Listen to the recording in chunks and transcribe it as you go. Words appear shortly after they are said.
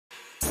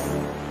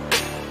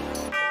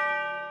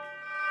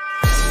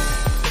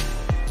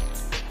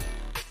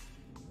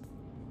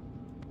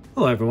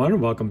Hello everyone,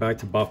 and welcome back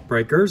to Buff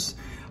Breakers.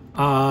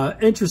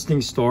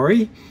 Interesting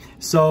story.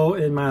 So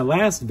in my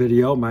last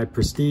video, my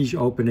Prestige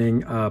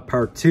opening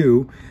part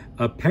 2,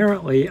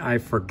 apparently I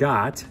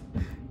forgot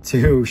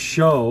to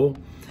show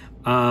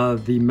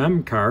the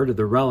mem card,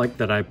 the relic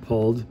that I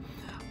pulled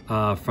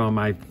from,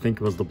 I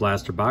think it was the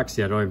blaster box.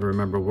 Yeah, I don't even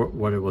remember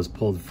what it was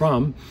pulled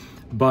from.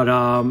 But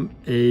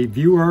a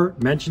viewer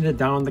mentioned it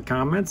down in the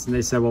comments, and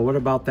they said, well, what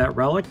about that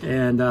relic?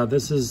 And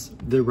this is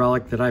the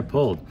relic that I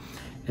pulled.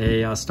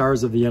 A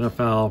Stars of the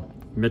NFL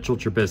Mitchell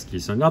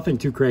Trubisky. So nothing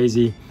too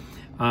crazy.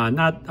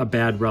 Not a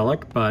bad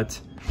relic, but,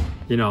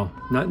 you know,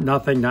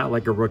 nothing, not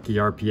like a rookie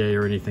RPA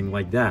or anything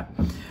like that.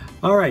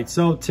 All right,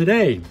 so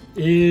today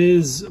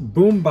is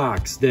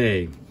Boombox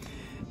Day.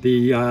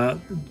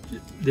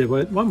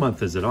 What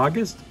month is it?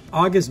 August?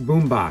 August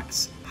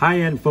Boombox.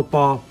 High-end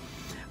football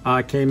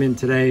came in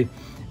today,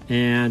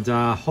 and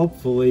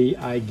hopefully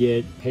I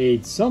get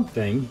paid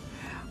something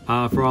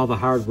for all the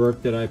hard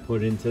work that I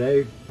put in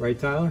today. Right,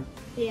 Tyler?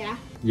 Yeah.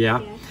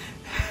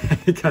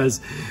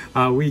 Because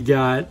we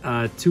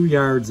got 2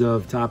 yards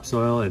of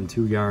topsoil and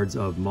 2 yards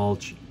of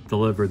mulch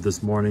delivered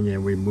this morning,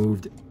 and we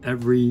moved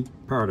every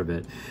part of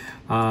it.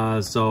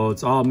 So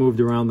it's all moved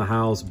around the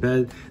house.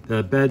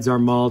 The beds are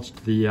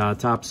mulched, the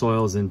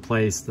topsoil is in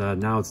place.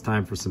 Now it's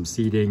time for some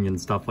seeding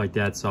and stuff like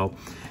that. So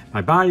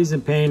my body's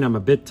in pain, I'm a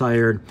bit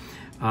tired,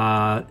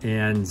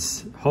 and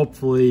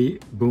hopefully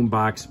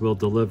Boombox will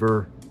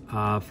deliver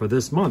for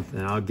this month,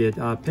 and I'll get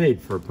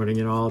paid for putting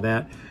in all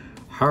that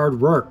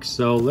hard work.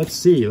 So let's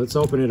see, let's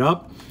open it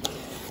up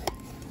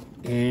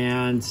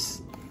and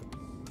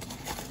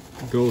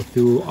go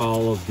through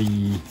all of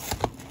the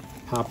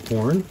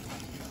popcorn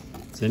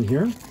that's in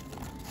here.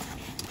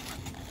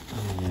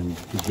 And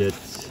we get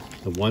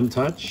the one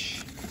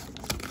touch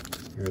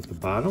here at the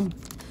bottom.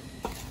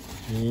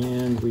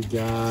 And we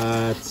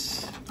got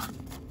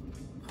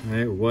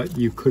what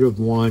you could have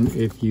won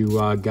if you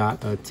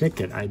got a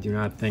ticket. I do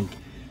not think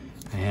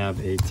I have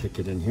a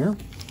ticket in here.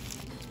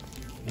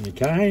 Any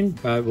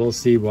kind, but we'll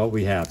see what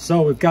we have.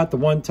 So we've got the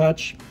one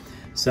touch,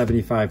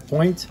 75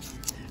 point.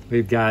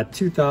 We've got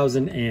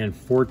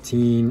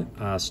 2014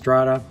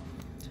 Strata.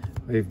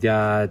 We've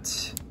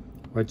got,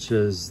 which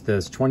is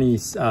this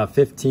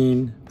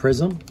 2015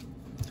 Prism.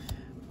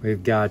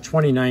 We've got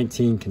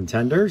 2019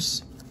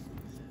 Contenders.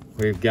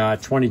 We've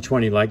got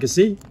 2020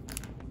 Legacy.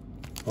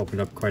 Opened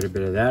up quite a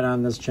bit of that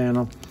on this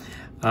channel.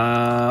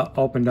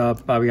 Opened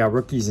up, we got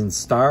Rookies and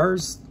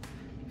Stars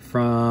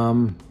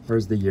from,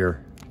 where's the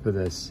year for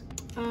this?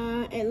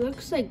 It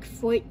looks like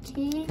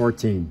 14.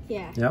 14.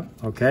 Yeah. Yep,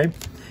 okay.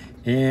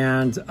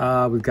 And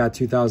we've got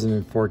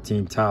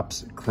 2014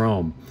 Topps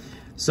Chrome.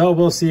 So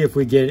we'll see if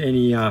we get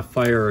any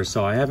fire or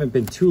so. I haven't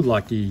been too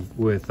lucky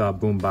with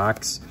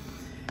Boombox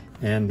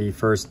and the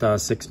first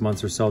 6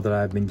 months or so that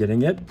I've been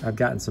getting it. I've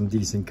gotten some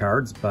decent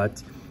cards,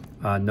 but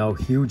no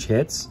huge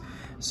hits.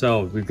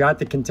 So we've got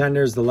the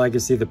Contenders, the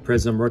Legacy, the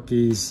Prism,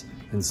 Rookies,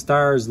 and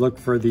Stars. Look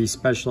for the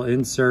special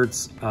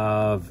inserts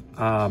of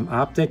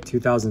Optic,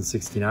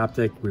 2016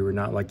 Optic. We were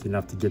not lucky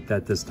enough to get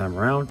that this time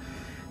around.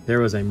 There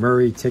was a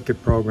Murray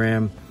ticket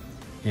program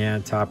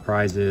and top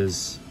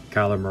prizes,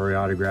 Kyler Murray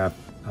autograph,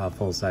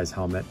 full-size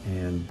helmet,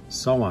 and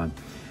so on.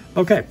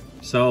 Okay,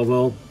 so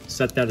we'll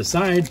set that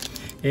aside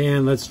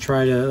and let's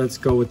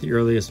go with the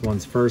earliest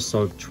ones first.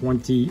 So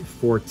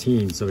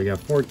 2014. So we got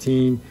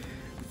 14,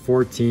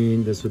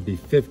 14. This would be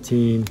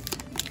 15.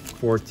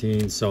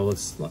 14. So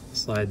let's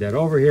slide that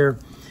over here,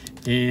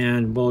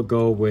 and we'll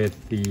go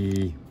with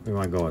the, we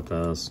want to go with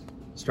the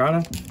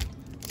Strata.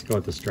 Let's go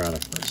with the Strata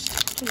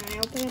first. Can I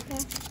open it there?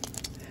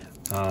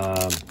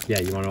 Yeah,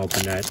 you want to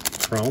open that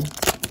Chrome?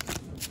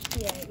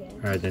 Yeah, I guess.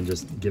 All right, then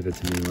just give it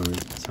to me when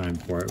it's time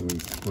for it.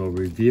 We'll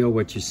reveal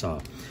what you saw.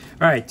 All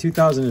right,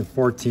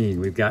 2014.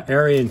 We've got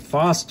Arian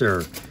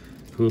Foster,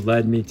 who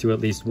led me to at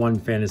least one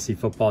fantasy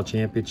football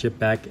championship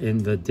back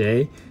in the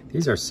day.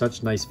 These are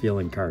such nice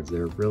feeling cards.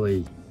 They're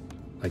really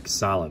like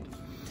solid.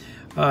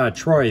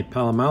 Troy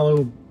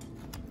Polamalu.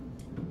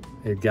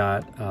 We've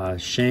got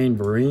Sean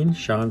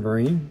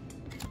Vereen.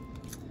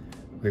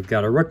 We've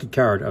got a rookie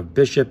card of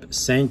Bishop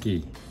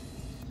Sankey.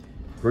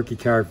 Rookie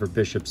card for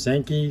Bishop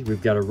Sankey.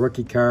 We've got a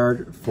rookie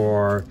card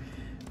for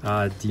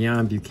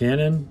Deion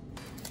Buchanan.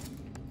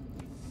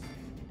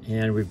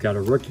 And we've got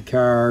a rookie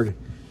card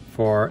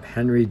for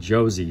Henry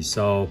Josie.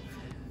 So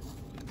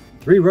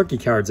 3 rookie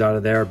cards out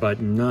of there,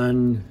 but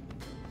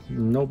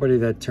nobody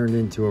that turned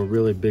into a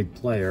really big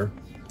player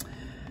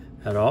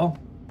at all.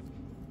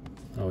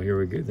 Oh, here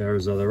we go.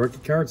 There's other rookie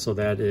card. So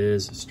that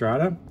is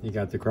Strata. You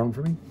got the Chrome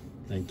for me?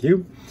 Thank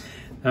you.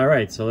 All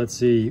right, so let's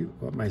see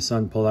what my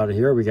son pulled out of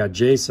here. We got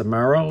Jace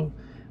Amaro,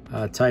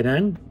 tight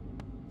end.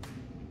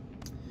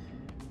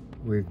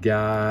 We've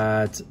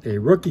got a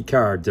rookie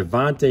card,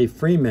 Devontae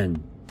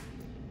Freeman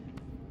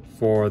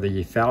for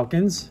the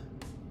Falcons.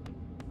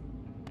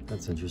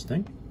 That's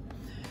interesting.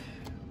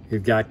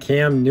 We've got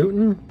Cam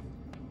Newton.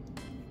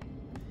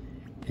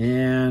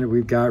 And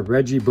we've got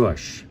Reggie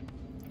Bush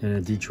in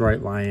a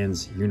Detroit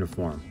Lions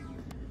uniform.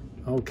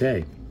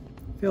 Okay,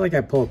 I feel like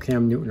I pull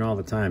Cam Newton all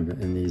the time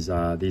in these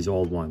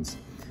old ones.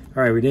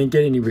 All right, we didn't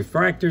get any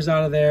refractors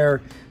out of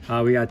there.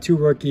 We got 2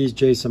 rookies,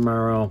 Jason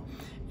Morrow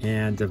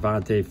and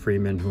Devontae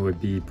Freeman, who would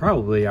be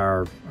probably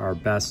our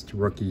best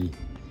rookie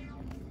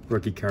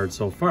card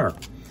so far.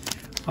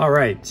 All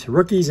right,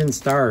 Rookies and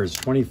Stars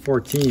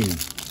 2014.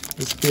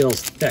 This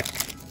feels thick.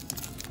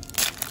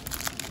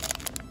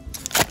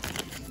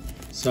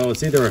 So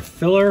it's either a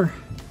filler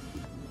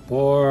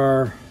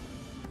or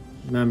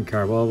mem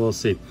card. Well, we'll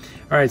see.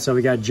 All right, so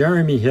we got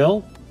Jeremy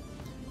Hill,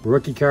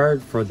 rookie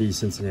card for the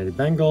Cincinnati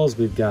Bengals.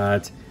 We've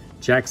got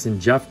Jackson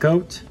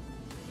Jeffcoat,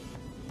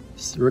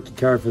 rookie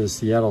card for the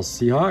Seattle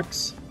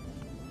Seahawks.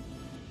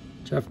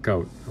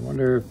 Jeffcoat. I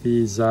wonder if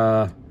he's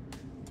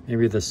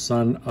maybe the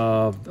son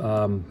of,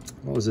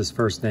 what was his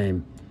first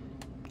name?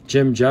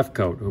 Jim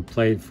Jeffcoat, who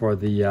played for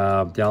the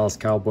Dallas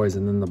Cowboys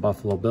and then the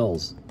Buffalo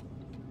Bills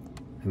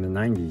in the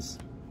 90s.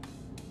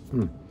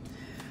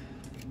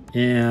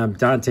 And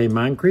Dante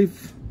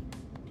Moncrief,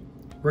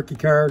 rookie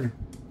card.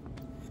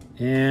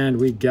 And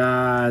we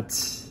got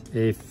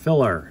a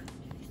filler.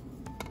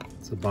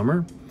 It's a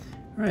bummer.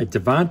 All right,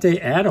 Devontae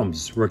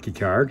Adams, rookie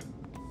card.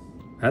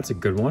 That's a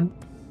good one.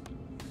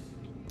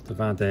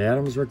 Devontae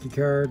Adams, rookie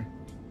card.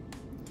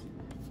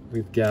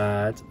 We've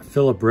got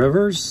Phillip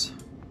Rivers,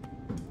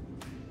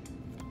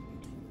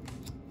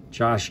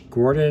 Josh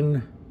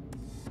Gordon,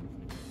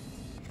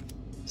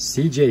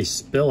 CJ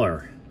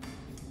Spiller.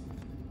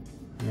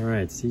 All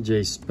right,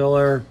 CJ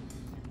Spiller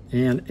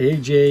and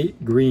AJ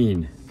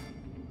Green,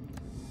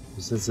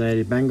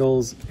 Cincinnati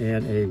Bengals,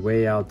 and a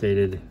way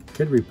outdated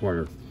kid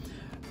reporter.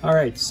 All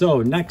right,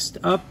 so next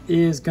up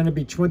is going to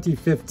be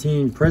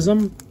 2015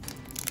 Prism.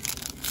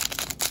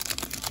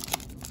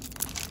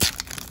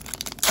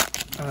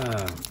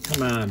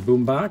 Come on,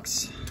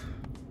 Boombox.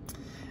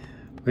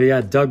 We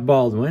got Doug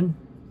Baldwin,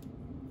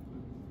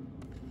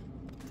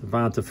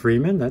 Devonta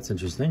Freeman. That's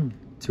interesting.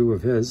 2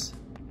 of his.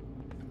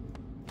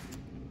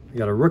 We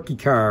got a rookie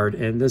card,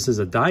 and this is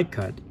a die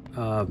cut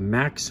of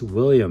Max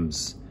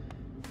Williams.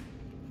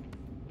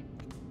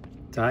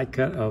 Die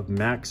cut of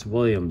Max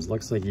Williams.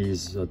 Looks like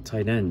he's a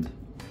tight end.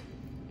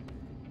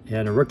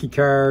 And a rookie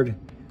card,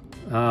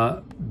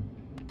 Benardrick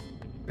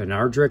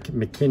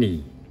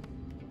McKinney.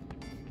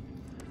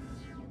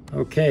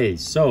 Okay,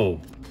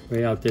 so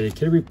way outdated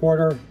kid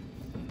reporter.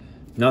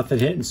 Nothing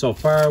hitting so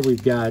far.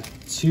 We've got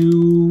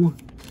 2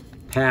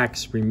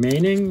 packs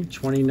remaining.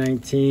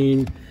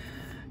 2019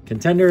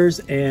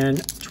 Contenders and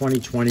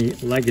 2020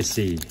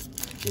 Legacy.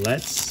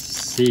 Let's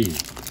see.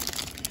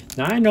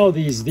 Now I know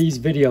these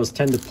videos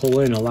tend to pull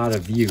in a lot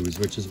of views,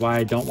 which is why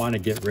I don't want to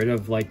get rid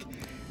of like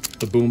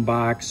the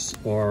Boombox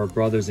or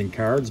Brothers in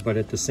Cards, but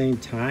at the same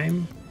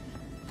time,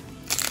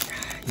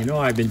 you know,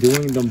 I've been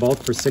doing them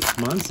both for 6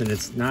 months, and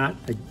it's not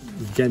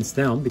against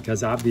them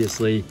because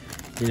obviously,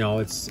 you know,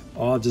 it's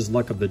all just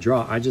luck of the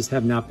draw. I just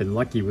have not been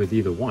lucky with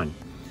either one.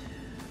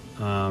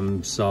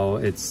 So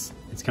it's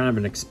kind of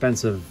an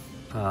expensive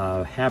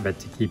habit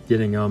to keep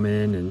getting them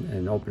in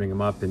and opening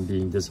them up and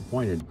being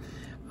disappointed.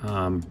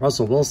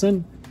 Russell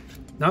Wilson,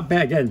 not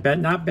bad,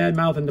 again, not bad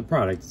mouthing the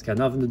product. It's got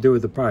nothing to do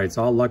with the product. It's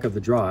all luck of the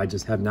draw. I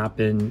just have not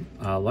been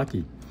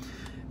lucky.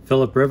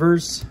 Phillip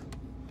Rivers,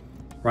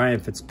 Ryan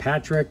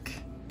Fitzpatrick,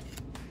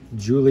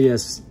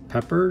 Julius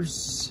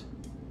Peppers,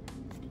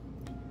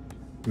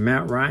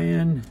 Matt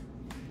Ryan,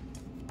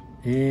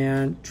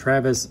 and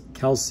Travis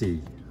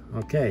Kelce.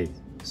 Okay,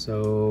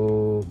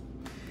 so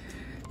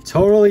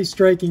totally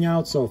striking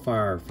out so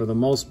far for the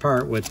most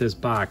part with this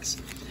box.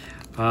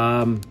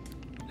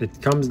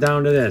 It comes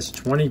down to this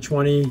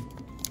 2020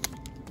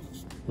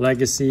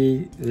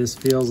 Legacy. This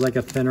feels like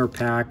a thinner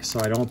pack,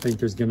 so I don't think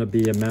there's going to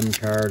be a mem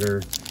card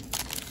or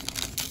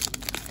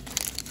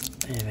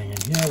anything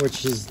in here,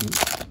 which is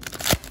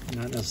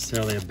not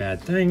necessarily a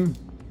bad thing.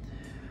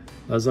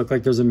 Does look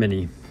like there's a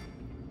mini.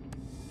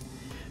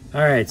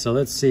 All right, so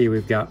let's see.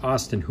 We've got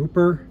Austin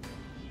Hooper,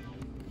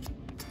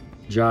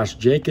 Josh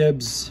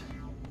Jacobs,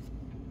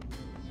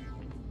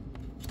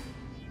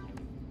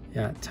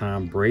 got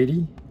Tom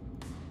Brady,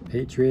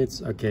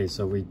 Patriots. Okay,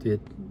 so we did,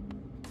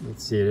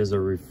 let's see, it is a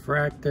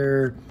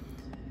refractor.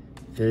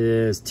 It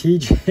is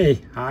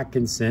TJ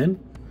Hawkinson.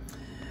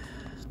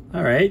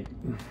 All right,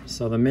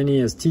 so the mini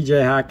is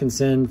TJ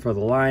Hawkinson for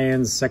the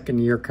Lions,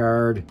 second-year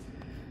card,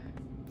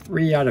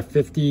 3 out of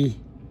 50.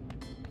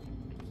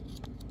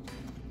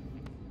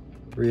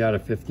 3 out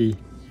of 50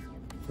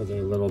 for the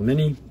little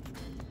mini.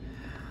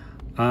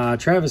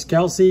 Travis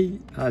Kelce,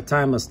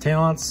 Timeless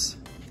Talents.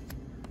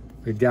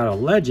 We've got a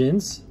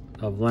Legends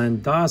of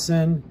Len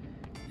Dawson,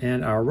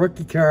 and our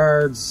rookie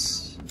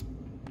cards.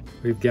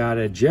 We've got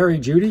a Jerry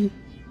Jeudy,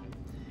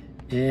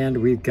 and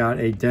we've got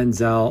a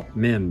Denzel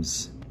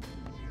Mims.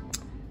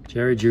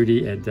 Jerry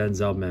Jeudy and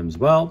Denzel Mims.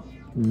 Well,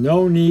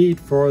 no need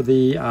for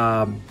the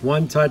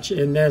one touch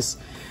in this.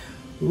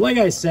 Like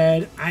I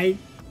said,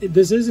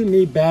 this isn't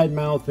me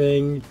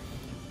bad-mouthing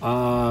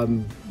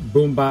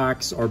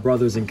Boombox or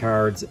Brothers in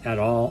Cards at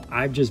all.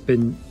 I've just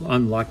been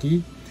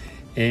unlucky.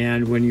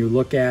 And when you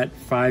look at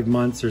 5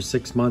 months or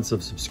 6 months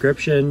of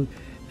subscription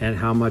and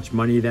how much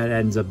money that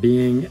ends up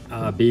being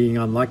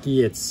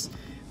unlucky,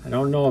 I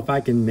don't know if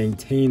I can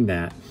maintain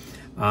that.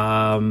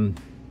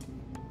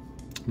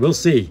 We'll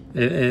see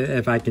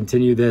if I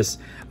continue this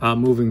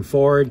moving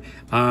forward.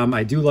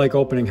 I do like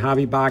opening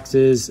hobby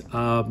boxes.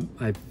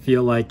 I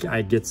feel like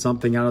I get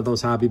something out of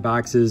those hobby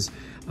boxes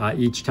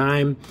each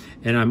time,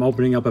 and I'm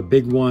opening up a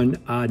big one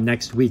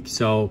next week.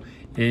 So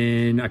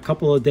in a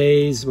couple of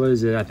days, what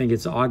is it? I think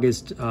it's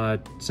August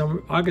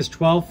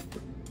 12th,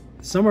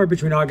 somewhere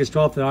between August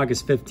 12th and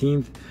August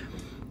 15th.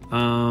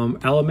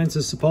 Elements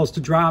is supposed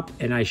to drop,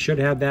 and I should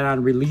have that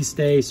on release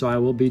day. So I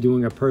will be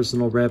doing a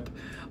personal rip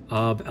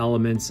of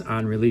Elements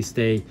on release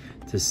day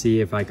to see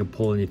if I can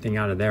pull anything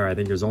out of there. I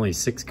think there's only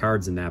 6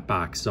 cards in that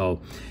box, so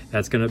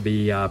that's going to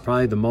be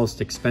probably the most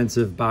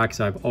expensive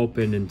box I've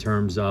opened in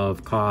terms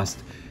of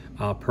cost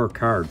per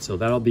card. So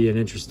that'll be an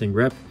interesting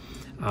rip.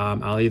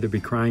 I'll either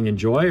be crying in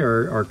joy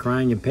or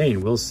crying in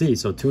pain. We'll see.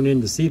 So tune in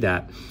to see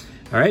that.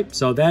 All right.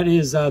 So that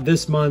is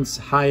this month's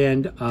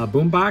high-end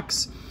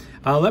Boombox.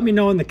 Let me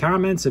know in the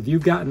comments if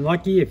you've gotten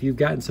lucky, if you've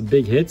gotten some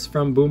big hits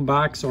from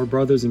Boombox or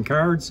Brothers in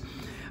Cards.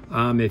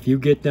 If you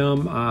get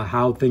them,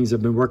 how things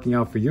have been working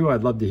out for you.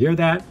 I'd love to hear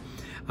that.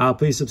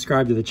 Please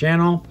subscribe to the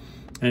channel.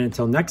 And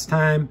until next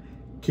time,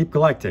 keep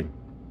collecting.